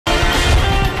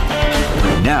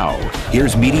Now,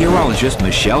 here's meteorologist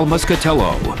Michelle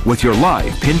Muscatello with your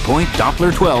live Pinpoint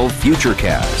Doppler 12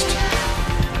 Futurecast.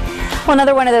 Well,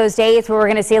 another one of those days where we're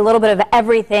going to see a little bit of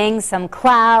everything, some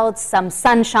clouds, some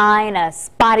sunshine, a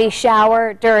spotty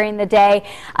shower during the day.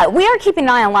 We are keeping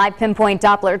an eye on live Pinpoint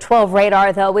Doppler 12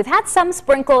 radar, though. We've had some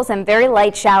sprinkles and very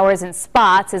light showers in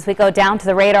spots. As we go down to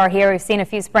the radar here, we've seen a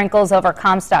few sprinkles over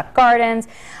Comstock Gardens,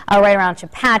 right around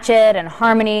Chepachet and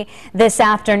Harmony this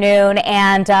afternoon.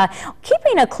 And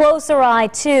keeping a closer eye,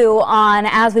 too, on,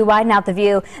 as we widen out the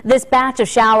view, this batch of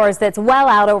showers that's well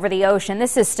out over the ocean.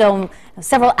 This is still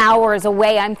several hours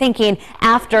away. I'm thinking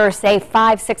after, say,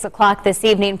 5, 6 o'clock this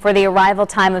evening for the arrival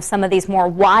time of some of these more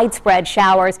widespread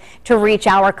showers to reach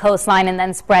our coastline and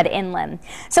then spread inland.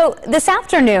 So this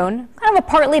afternoon, kind of a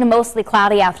partly to mostly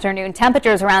cloudy afternoon.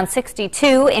 Temperatures around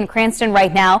 62 in Cranston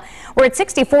right now. We're at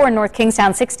 64 in North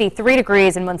Kingstown, 63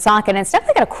 degrees in Woonsocket, and it's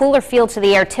definitely got a cooler feel to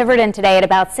the air. Tiverton today at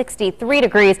about 63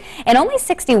 degrees and only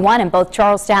 61 in both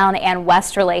Charlestown and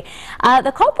Westerly.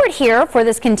 The culprit here for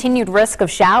this continued risk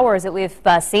of showers that we've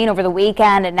seen over the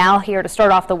weekend and now here to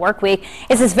start off the work week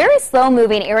is this very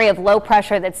slow-moving area of low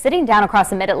pressure that's sitting down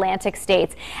across the mid-Atlantic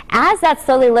states. As that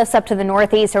slowly lifts up to the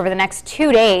northeast over the next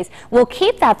 2 days, we'll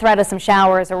keep that threat of some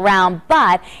showers around,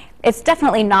 but it's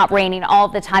definitely not raining all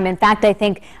the time. In fact, I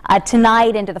think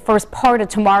tonight into the first part of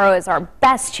tomorrow is our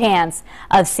best chance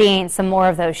of seeing some more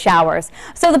of those showers.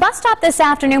 So the bus stop this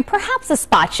afternoon, perhaps a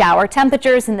spot shower.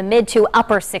 Temperatures in the mid to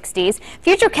upper 60s.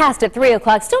 Futurecast at 3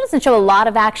 o'clock still doesn't show a lot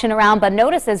of action around, but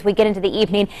notice as we get into the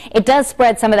evening, it does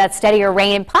spread some of that steadier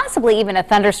rain and possibly even a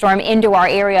thunderstorm into our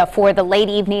area for the late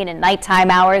evening and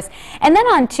nighttime hours. And then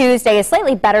on Tuesday, a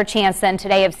slightly better chance than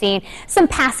today of seeing some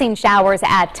passing showers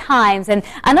at times, and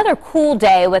another cool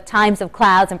day with times of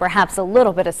clouds and perhaps a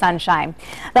little bit of sunshine.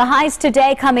 The highs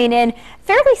today coming in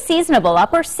fairly seasonable,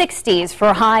 upper 60s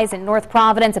for highs in North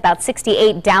Providence, about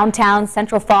 68 downtown,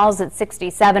 Central Falls at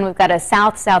 67. We've got a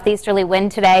southeasterly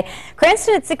wind today.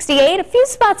 Cranston at 68. A few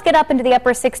spots get up into the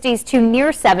upper 60s to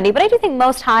near 70, but I do think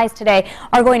most highs today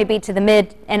are going to be to the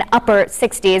mid and upper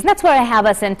 60s. And that's where I have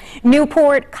us in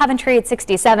Newport, Coventry at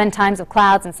 67, times of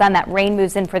clouds and sun. That rain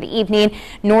moves in for the evening.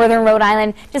 Northern Rhode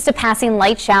Island, just a passing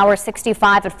light shower,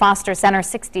 65 at Foster Center,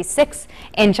 66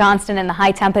 in Johnston, and the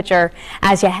high temperature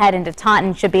as you head into Taunton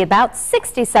should be about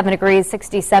 67 degrees,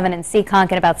 67 in Seekonk,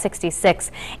 and about 66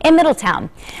 in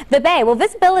Middletown. The Bay, well,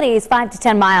 visibility is 5 to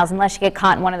 10 miles unless you get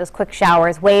caught in one of those quick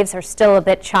showers. Waves are still a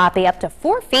bit choppy, up to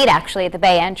 4 feet actually at the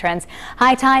Bay entrance.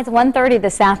 High tides 1:30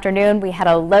 this afternoon. We had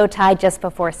a low tide just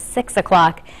before 6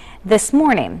 o'clock this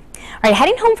morning. All right,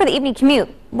 heading home for the evening commute,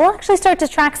 we'll actually start to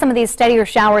track some of these steadier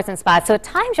showers and spots. So at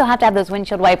times you'll have to have those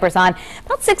windshield wipers on.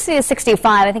 About 60 to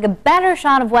 65. I think a better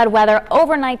shot of wet weather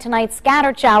overnight tonight.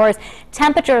 Scattered showers.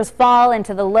 Temperatures fall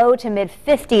into the low to mid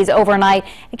 50s overnight.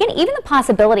 Again, even the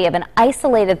possibility of an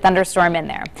isolated thunderstorm in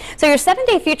there. So your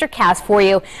 7-day Futurecast for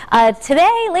you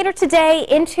today, later today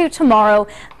into tomorrow.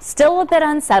 Still a bit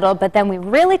unsettled, but then we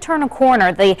really turn a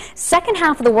corner. The second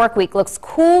half of the work week looks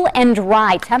cool and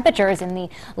dry. Temperatures in the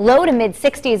low to mid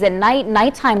 60s at night.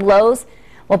 Nighttime lows.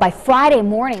 Well, by Friday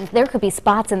morning, there could be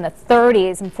spots in the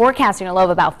 30s and forecasting a low of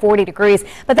about 40 degrees.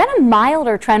 But then a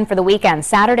milder trend for the weekend.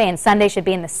 Saturday and Sunday should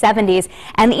be in the 70s.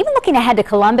 And even looking ahead to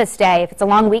Columbus Day, if it's a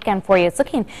long weekend for you, it's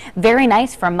looking very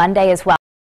nice for Monday as well.